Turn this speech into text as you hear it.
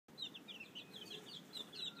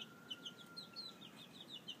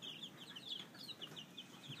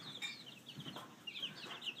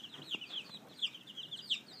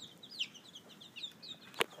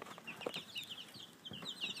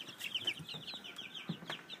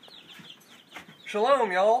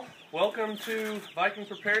Shalom, y'all. Welcome to Viking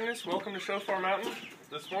Preparedness. Welcome to Shofar Mountain.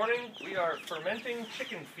 This morning we are fermenting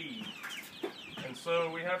chicken feed. And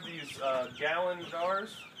so we have these gallon jars.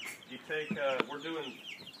 You take, we're doing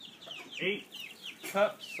 8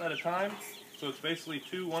 cups at a time. So it's basically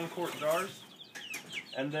 2 1-quart jars.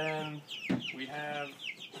 And then we have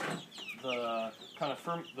the kind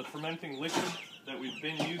of the fermenting liquid that we've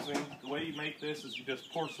been using. The way you make this is you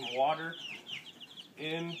just pour some water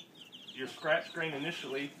in your scratch grain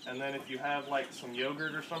initially, and then if you have like some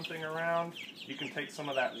yogurt or something around, you can take some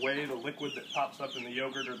of that whey, the liquid that pops up in the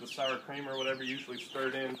yogurt or the sour cream or whatever, usually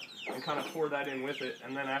stirred in, and kind of pour that in with it.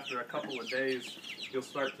 And then after a couple of days, you'll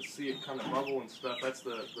start to see it kind of bubble and stuff. That's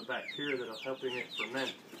the bacteria that are helping it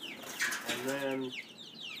ferment. And then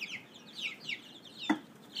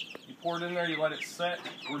you pour it in there, you let it set.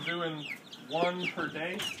 We're doing 1 per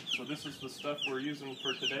day, so this is the stuff we're using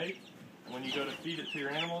for today. When you go to feed it to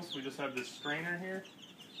your animals, we just have this strainer here,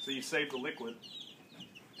 so you save the liquid.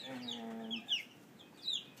 And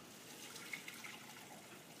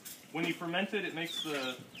when you ferment it, it makes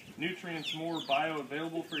the nutrients more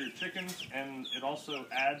bioavailable for your chickens, and it also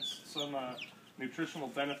adds some nutritional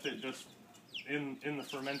benefit just in the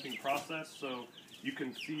fermenting process. So you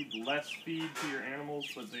can feed less feed to your animals,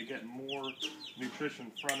 but they get more nutrition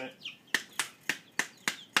from it.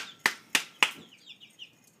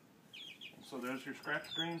 So there's your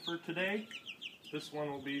scratch grain for today. This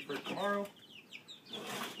one will be for tomorrow.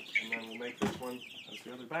 And then we'll make this one as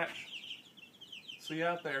the other batch. See you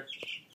out there.